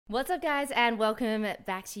What's up, guys, and welcome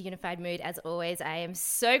back to Unified Mood. As always, I am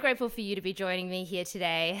so grateful for you to be joining me here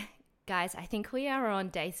today. Guys, I think we are on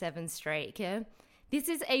day 7 streak. This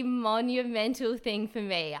is a monumental thing for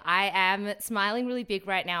me. I am smiling really big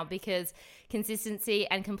right now because consistency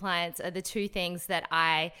and compliance are the two things that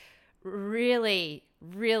I really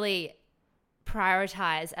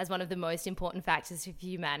prioritize as one of the most important factors of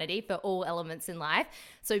humanity for all elements in life.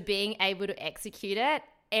 So being able to execute it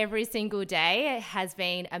every single day has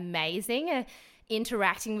been amazing.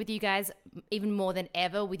 Interacting with you guys even more than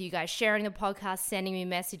ever, with you guys sharing the podcast, sending me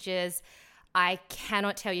messages. I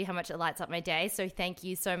cannot tell you how much it lights up my day. So thank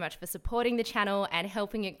you so much for supporting the channel and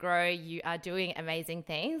helping it grow. You are doing amazing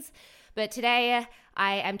things. But today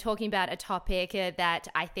I am talking about a topic that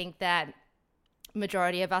I think that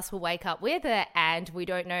majority of us will wake up with and we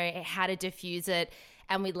don't know how to diffuse it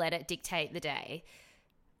and we let it dictate the day.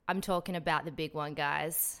 I'm talking about the big one,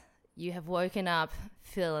 guys. You have woken up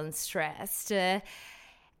feeling stressed.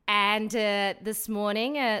 And this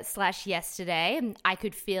morning / yesterday, I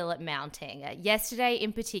could feel it mounting. Yesterday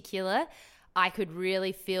in particular, I could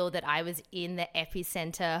really feel that I was in the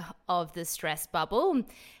epicenter of the stress bubble.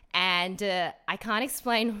 And I can't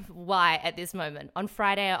explain why at this moment. On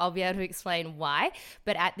Friday, I'll be able to explain why.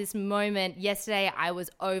 But at this moment, yesterday, I was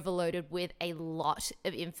overloaded with a lot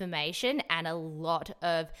of information and a lot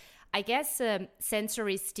of, I guess,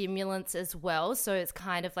 sensory stimulants as well. So it's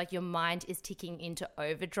kind of like your mind is ticking into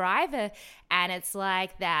overdrive. And it's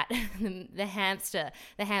like that, the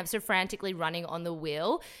hamster frantically running on the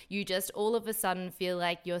wheel. You just all of a sudden feel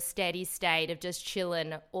like your steady state of just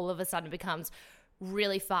chilling all of a sudden becomes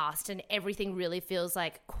really fast and everything really feels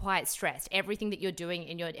like quite stressed. Everything that you're doing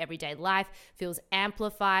in your everyday life feels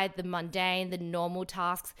amplified. The mundane, the normal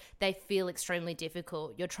tasks, they feel extremely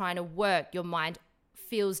difficult. You're trying to work, your mind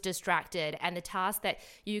feels distracted, and the tasks that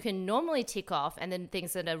you can normally tick off and then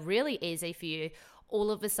things that are really easy for you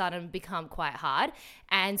all of a sudden become quite hard.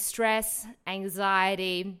 And stress,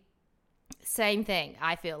 anxiety, same thing.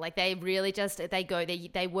 I feel like they really just,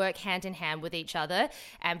 they work hand in hand with each other,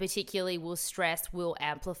 and particularly stress will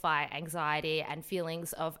amplify anxiety and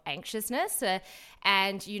feelings of anxiousness.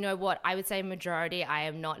 And you know what? I would say majority, I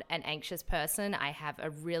am not an anxious person. I have a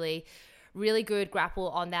really good grapple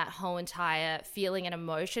on that whole entire feeling and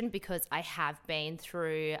emotion because I have been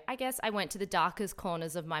through, I guess I went to the darkest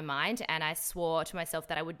corners of my mind and I swore to myself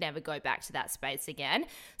that I would never go back to that space again.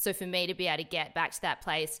 So for me to be able to get back to that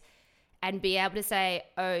place and be able to say,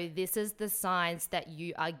 oh, this is the signs that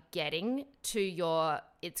you are getting to your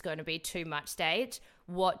it's going to be too much stage.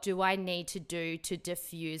 What do I need to do to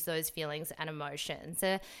diffuse those feelings and emotions?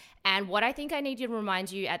 And what I think I need to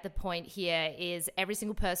remind you at the point here is every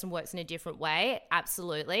single person works in a different way.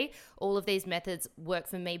 Absolutely. All of these methods work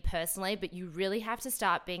for me personally, but you really have to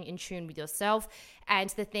start being in tune with yourself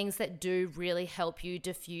and the things that do really help you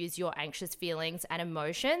diffuse your anxious feelings and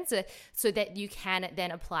emotions so that you can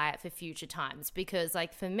then apply it for future times. Because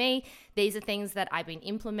like for me, these are things that I've been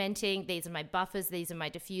implementing. These are my buffers. These are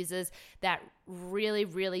my diffusers that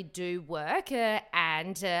really do work.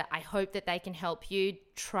 And I hope that they can help you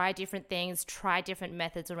try different things, try different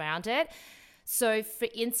methods around it. So for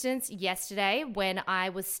instance, yesterday when I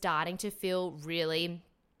was starting to feel really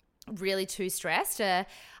too stressed,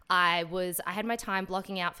 I had my time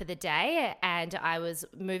blocking out for the day and I was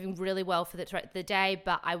moving really well for the day,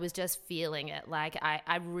 but I was just feeling it. Like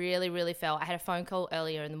I really felt, I had a phone call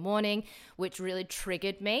earlier in the morning, which really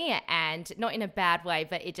triggered me, and not in a bad way,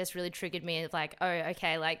 but it just really triggered me. Like, oh,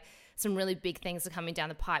 okay, like some really big things are coming down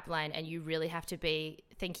the pipeline and you really have to be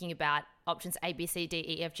thinking about options A, B, C, D,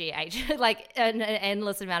 E, F, G, H, like an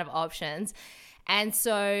endless amount of options. And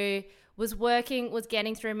so was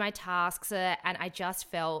getting through my tasks and I just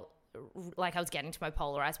felt like I was getting to my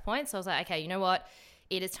polarized point. So I was like, okay, you know what?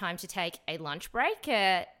 It is time to take a lunch break.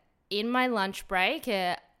 In my lunch break,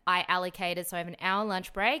 I allocated, so I have an hour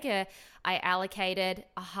lunch break. I allocated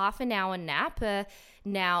a half an hour nap.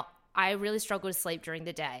 Now, I really struggle to sleep during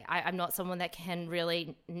the day. I'm not someone that can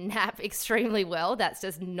really nap extremely well. That's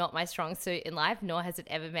just not my strong suit in life, nor has it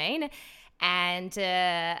ever been.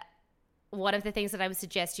 And one of the things that I would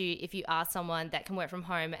suggest you, if you are someone that can work from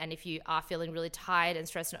home and if you are feeling really tired and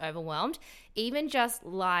stressed and overwhelmed, even just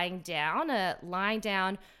lying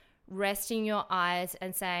down, resting your eyes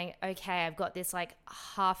and saying, okay, I've got this like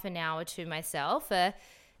half an hour to myself,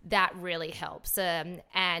 that really helps.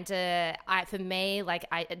 For me, like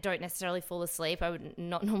I don't necessarily fall asleep. I would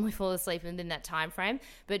not normally fall asleep within that time frame,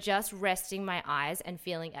 but just resting my eyes and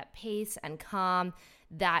feeling at peace and calm,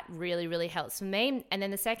 that really helps for me. And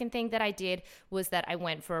then the second thing that I did was that I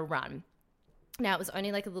went for a run. Now, it was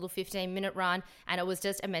only like a little 15-minute run, and it was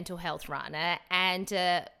just a mental health run.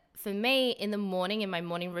 for me, in the morning, in my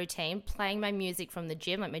morning routine, playing my music from the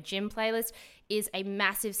gym, like my gym playlist, is a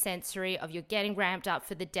massive sensory of you're getting ramped up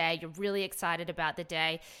for the day, you're really excited about the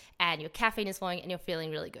day, and your caffeine is flowing and you're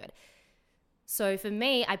feeling really good. So for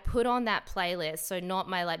me, I put on that playlist, so not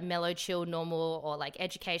my like mellow, chill, normal or like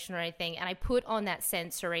education or anything. And I put on that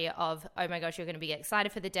sensory of, oh my gosh, you're going to be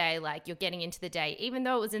excited for the day. Like you're getting into the day, even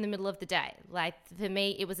though it was in the middle of the day. Like for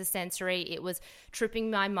me, it was a sensory. It was tripping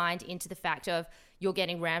my mind into the fact of you're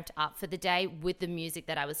getting ramped up for the day with the music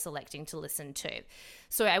that I was selecting to listen to.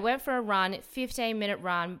 So I went for a run, 15-minute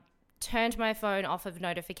run, turned my phone off of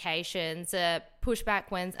notifications, pushed back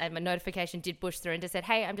when my notification did push through and just said,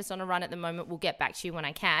 hey, I'm just on a run at the moment. We'll get back to you when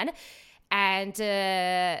I can. And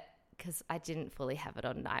because I didn't fully have it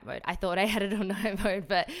on night mode. I thought I had it on night mode,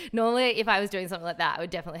 but normally if I was doing something like that, I would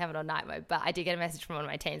definitely have it on night mode. But I did get a message from one of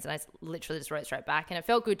my teams and I literally just wrote straight back. And it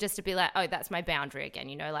felt good just to be like, oh, that's my boundary again,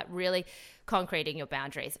 you know, like really concreting your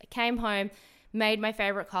boundaries. I came home, made my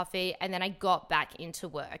favorite coffee, and then I got back into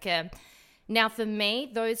work. Now, for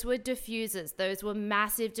me, those were diffusers. Those were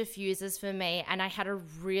massive diffusers for me. And I had a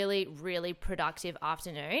really, really productive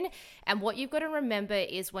afternoon. And what you've got to remember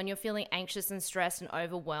is when you're feeling anxious and stressed and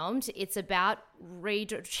overwhelmed, it's about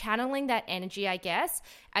channeling that energy, I guess,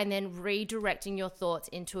 and then redirecting your thoughts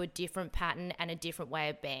into a different pattern and a different way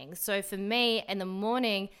of being. So for me, in the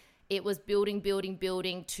morning, it was building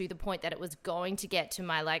to the point that it was going to get to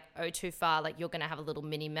my like, oh, too far, like you're going to have a little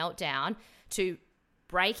mini meltdown, to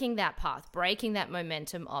breaking that path, breaking that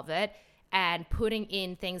momentum of it, and putting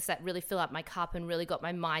in things that really fill up my cup and really got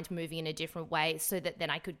my mind moving in a different way so that then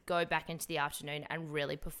I could go back into the afternoon and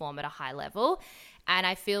really perform at a high level. And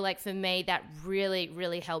I feel like for me, that really,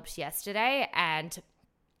 really helped yesterday. And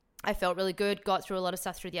I felt really good, got through a lot of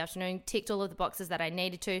stuff through the afternoon, ticked all of the boxes that I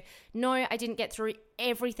needed to. No, I didn't get through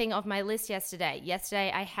everything of my list yesterday.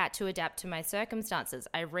 Yesterday, I had to adapt to my circumstances.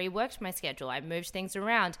 I reworked my schedule. I moved things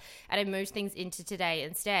around and I moved things into today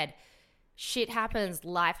instead. Shit happens,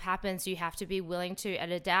 life happens. You have to be willing to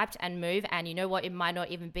adapt and move. And you know what? It might not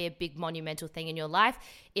even be a big monumental thing in your life.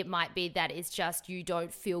 It might be that it's just you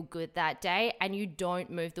don't feel good that day and you don't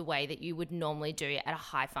move the way that you would normally do at a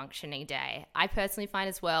high functioning day. I personally find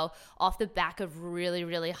as well, off the back of really,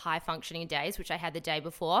 really high functioning days, which I had the day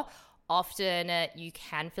before, often you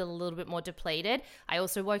can feel a little bit more depleted. I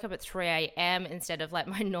also woke up at 3 a.m. instead of like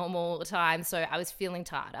my normal time. So I was feeling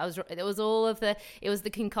tired. It was the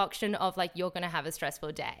concoction of like, you're going to have a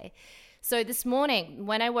stressful day. So this morning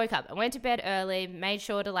when I woke up, I went to bed early, made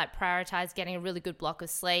sure to like prioritize getting a really good block of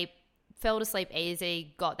sleep, fell to sleep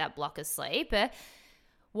easy, got that block of sleep,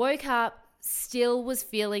 woke up, still was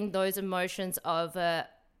feeling those emotions of,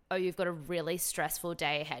 oh, you've got a really stressful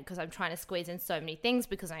day ahead because I'm trying to squeeze in so many things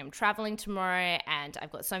because I am traveling tomorrow and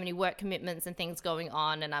I've got so many work commitments and things going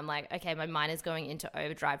on. And I'm like, okay, my mind is going into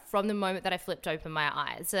overdrive from the moment that I flipped open my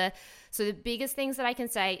eyes. So the biggest things that I can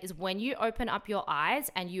say is when you open up your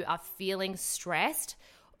eyes and you are feeling stressed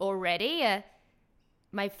already,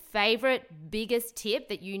 my favorite biggest tip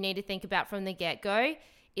that you need to think about from the get-go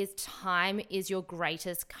is time is your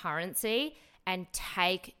greatest currency, and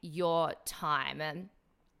take your time. And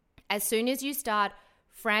as soon as you start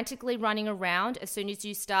frantically running around, as soon as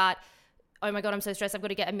you start, oh my God, I'm so stressed, I've got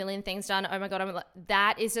to get a million things done, oh my God,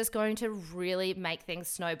 that is just going to really make things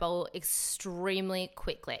snowball extremely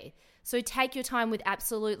quickly. So take your time with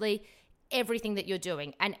absolutely everything that you're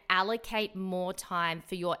doing and allocate more time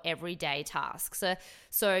for your everyday tasks.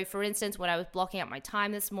 So for instance, when I was blocking out my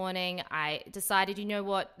time this morning, I decided, you know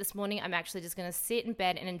what, this morning I'm actually just going to sit in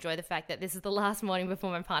bed and enjoy the fact that this is the last morning before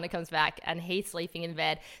my partner comes back and he's sleeping in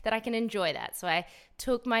bed, that I can enjoy that. So I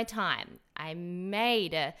took my time. I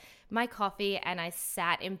made my coffee and I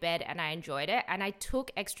sat in bed and I enjoyed it. And I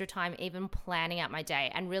took extra time even planning out my day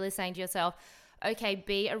and really saying to yourself, okay,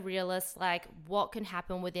 be a realist, like what can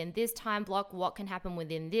happen within this time block, what can happen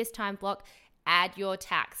within this time block, add your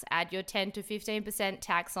tax, add your 10 to 15%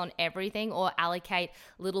 tax on everything, or allocate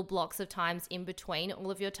little blocks of times in between all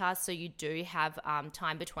of your tasks so you do have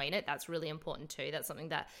time between it. That's really important too. That's something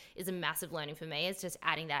that is a massive learning for me, is just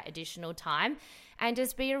adding that additional time. And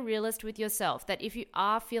just be a realist with yourself, that if you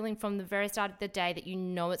are feeling from the very start of the day that you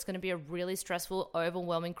know it's going to be a really stressful,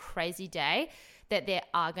 overwhelming, crazy day, that there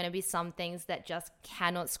are going to be some things that just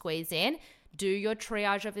cannot squeeze in. Do your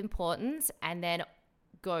triage of importance and then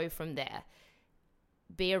go from there.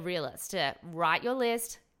 Be a realist. Write your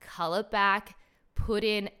list, cull it back, put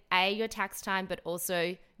in your tax time, but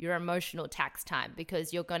also your emotional tax time,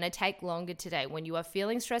 because you're going to take longer today. When you are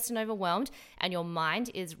feeling stressed and overwhelmed and your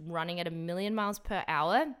mind is running at 1,000,000 miles per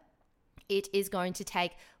hour, it is going to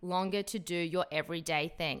take longer to do your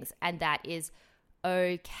everyday things. And that is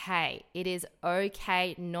okay. It is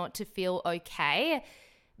okay not to feel okay.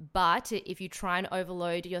 But if you try and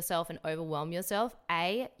overload yourself and overwhelm yourself,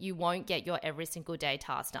 you won't get your every single day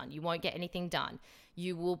task done. You won't get anything done.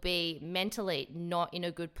 You will be mentally not in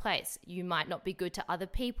a good place. You might not be good to other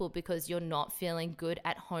people because you're not feeling good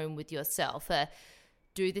at home with yourself.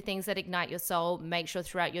 Do the things that ignite your soul. Make sure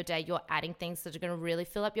throughout your day you're adding things that are going to really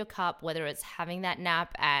fill up your cup, whether it's having that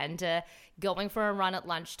nap and going for a run at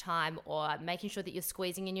lunchtime, or making sure that you're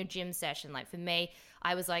squeezing in your gym session. Like for me,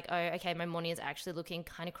 I was like, oh, okay, my morning is actually looking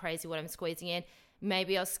kind of crazy what I'm squeezing in.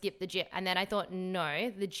 Maybe I'll skip the gym. And then I thought,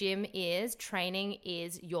 no, the gym is, training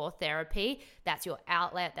is your therapy. That's your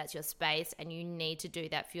outlet, that's your space. And you need to do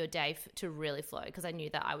that for your day to really flow, because I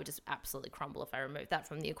knew that I would just absolutely crumble if I removed that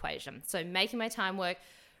from the equation. So making my time work,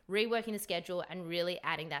 reworking the schedule, and really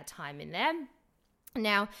adding that time in there.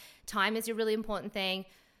 Now, time is a really important thing.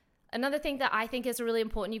 Another thing that I think is really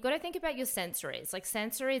important, you've got to think about your sensories. Like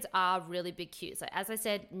sensories are really big cues. Like, as I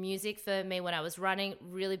said, music for me when I was running,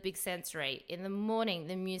 really big sensory. In the morning,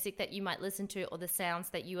 the music that you might listen to or the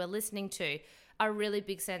sounds that you are listening to are really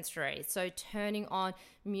big sensory. So turning on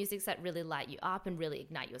music that really light you up and really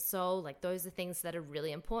ignite your soul, like those are things that are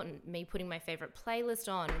really important. Me putting my favorite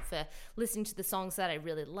playlist on for listening to the songs that I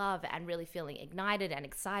really love and really feeling ignited and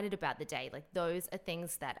excited about the day. Like those are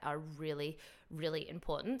things that are really, really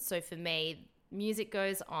important. So for me, music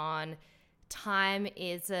goes on. Time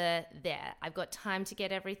is there. I've got time to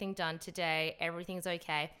get everything done today. Everything's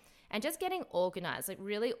okay. And just getting organized, like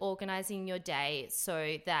really organizing your day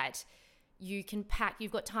so that you can pack,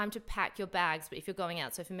 you've got time to pack your bags, but if you're going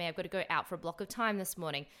out, so for me, I've got to go out for a block of time this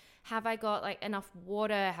morning. Have I got like enough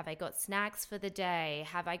water? Have I got snacks for the day?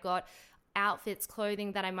 Have I got outfits,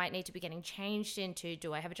 clothing that I might need to be getting changed into?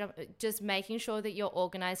 Do I have a job? Just making sure that you're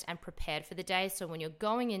organized and prepared for the day. So when you're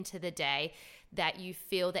going into the day, that you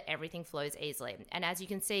feel that everything flows easily. And as you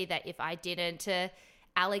can see, that if I didn't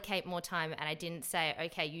allocate more time and I didn't say,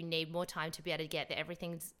 okay, you need more time to be able to get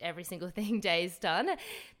every single thing days done,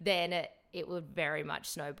 then it would very much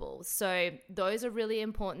snowball. So those are really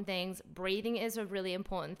important things. Breathing is a really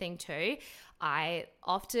important thing too. I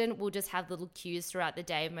often will just have little cues throughout the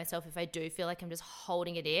day of myself if I do feel like I'm just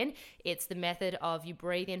holding it in. It's the method of you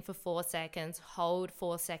breathe in for 4 seconds, hold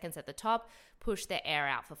 4 seconds at the top, push the air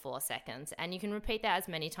out for 4 seconds. And you can repeat that as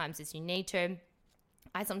many times as you need to.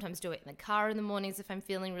 I sometimes do it in the car in the mornings if I'm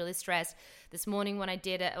feeling really stressed. This morning when I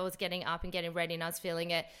did it, I was getting up and getting ready and I was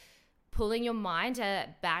feeling it. Pulling your mind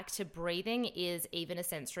back to breathing is even a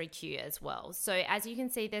sensory cue as well. So as you can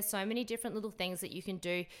see, there's so many different little things that you can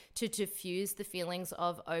do to diffuse the feelings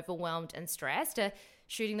of overwhelmed and stressed.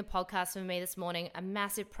 Shooting the podcast for me this morning, a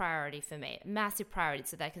massive priority for me, massive priority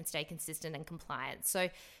so that I can stay consistent and compliant. So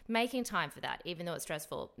making time for that, even though it's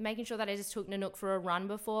stressful, making sure that I just took Nanook for a run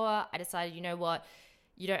before I decided, you know what,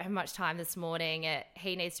 you don't have much time this morning.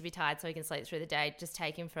 He needs to be tired so he can sleep through the day. Just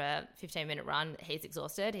take him for a 15-minute run. He's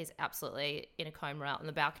exhausted. He's absolutely in a coma out on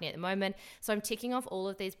the balcony at the moment. So I'm ticking off all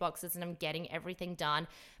of these boxes and I'm getting everything done.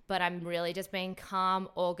 But I'm really just being calm,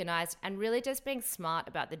 organized, and really just being smart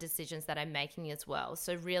about the decisions that I'm making as well.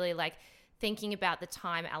 So really like thinking about the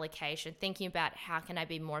time allocation, thinking about how can I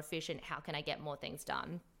be more efficient? How can I get more things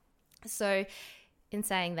done? So in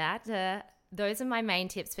saying that, those are my main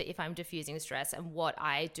tips for if I'm diffusing stress and what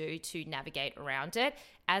I do to navigate around it.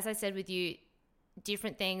 As I said with you,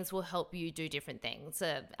 different things will help you do different things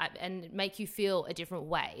and make you feel a different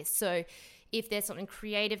way. So if there's something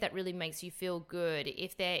creative that really makes you feel good,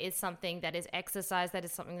 if there is something that is exercise, that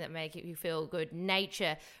is something that makes you feel good,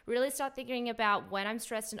 nature, really start thinking about when I'm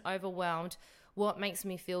stressed and overwhelmed, what makes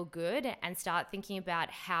me feel good, and start thinking about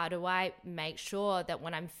how do I make sure that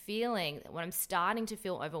when I'm starting to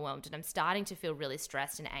feel overwhelmed and I'm starting to feel really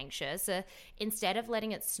stressed and anxious, instead of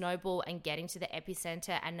letting it snowball and getting to the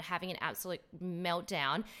epicenter and having an absolute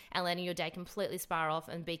meltdown and letting your day completely spiral off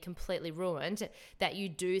and be completely ruined, that you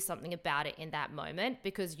do something about it in that moment,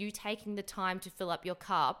 because you taking the time to fill up your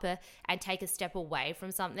cup and take a step away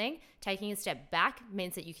from something, taking a step back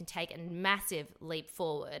means that you can take a massive leap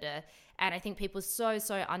forward. And I think people so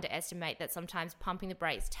underestimate that sometimes pumping the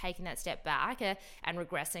brakes, taking that step back and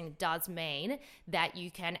regressing does mean that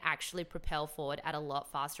you can actually propel forward at a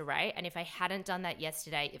lot faster rate. And if I hadn't done that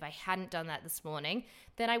yesterday, if I hadn't done that this morning,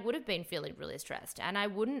 then I would have been feeling really stressed and I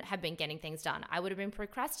wouldn't have been getting things done. I would have been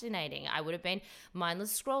procrastinating. I would have been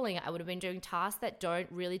mindless scrolling. I would have been doing tasks that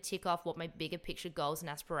don't really tick off what my bigger picture goals and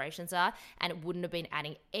aspirations are. And it wouldn't have been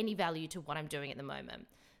adding any value to what I'm doing at the moment.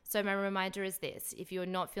 So my reminder is this: if you're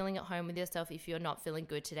not feeling at home with yourself, if you're not feeling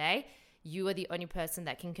good today, You are the only person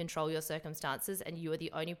that can control your circumstances, and you are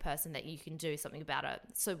the only person that you can do something about it.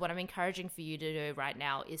 So what I'm encouraging for you to do right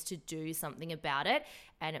now is to do something about it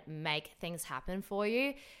and make things happen for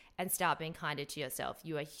you, and start being kinder to yourself.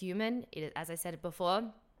 You are human. As I said before,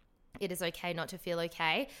 it is okay not to feel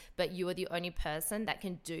okay, but you are the only person that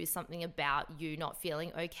can do something about you not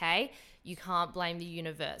feeling okay. You can't blame the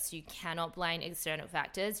universe. You cannot blame external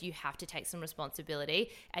factors. You have to take some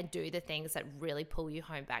responsibility and do the things that really pull you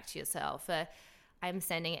home back to yourself. I'm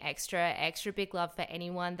sending extra big love for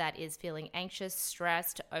anyone that is feeling anxious,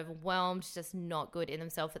 stressed, overwhelmed, just not good in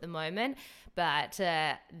themselves at the moment. But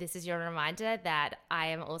this is your reminder that I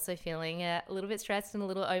am also feeling a little bit stressed and a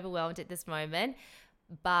little overwhelmed at this moment.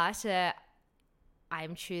 But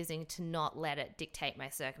I'm choosing to not let it dictate my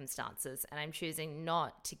circumstances, and I'm choosing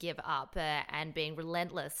not to give up and being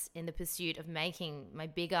relentless in the pursuit of making my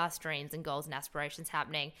big ass dreams and goals and aspirations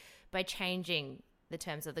happening by changing the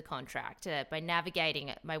terms of the contract, by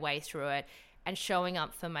navigating my way through it and showing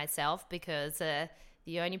up for myself, because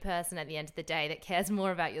the only person at the end of the day that cares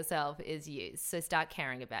more about yourself is you. So start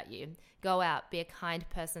caring about you. Go out, be a kind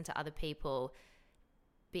person to other people.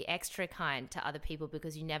 Be extra kind to other people,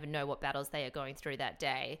 because you never know what battles they are going through that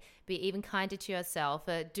day. Be even kinder to yourself.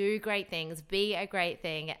 Do great things. Be a great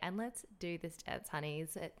thing. And let's do this dance,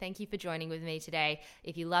 honeys. Thank you for joining with me today.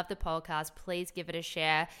 If you love the podcast, please give it a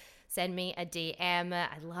share. Send me a DM.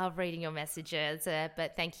 I love reading your messages.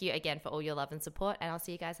 But thank you again for all your love and support. And I'll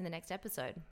see you guys in the next episode.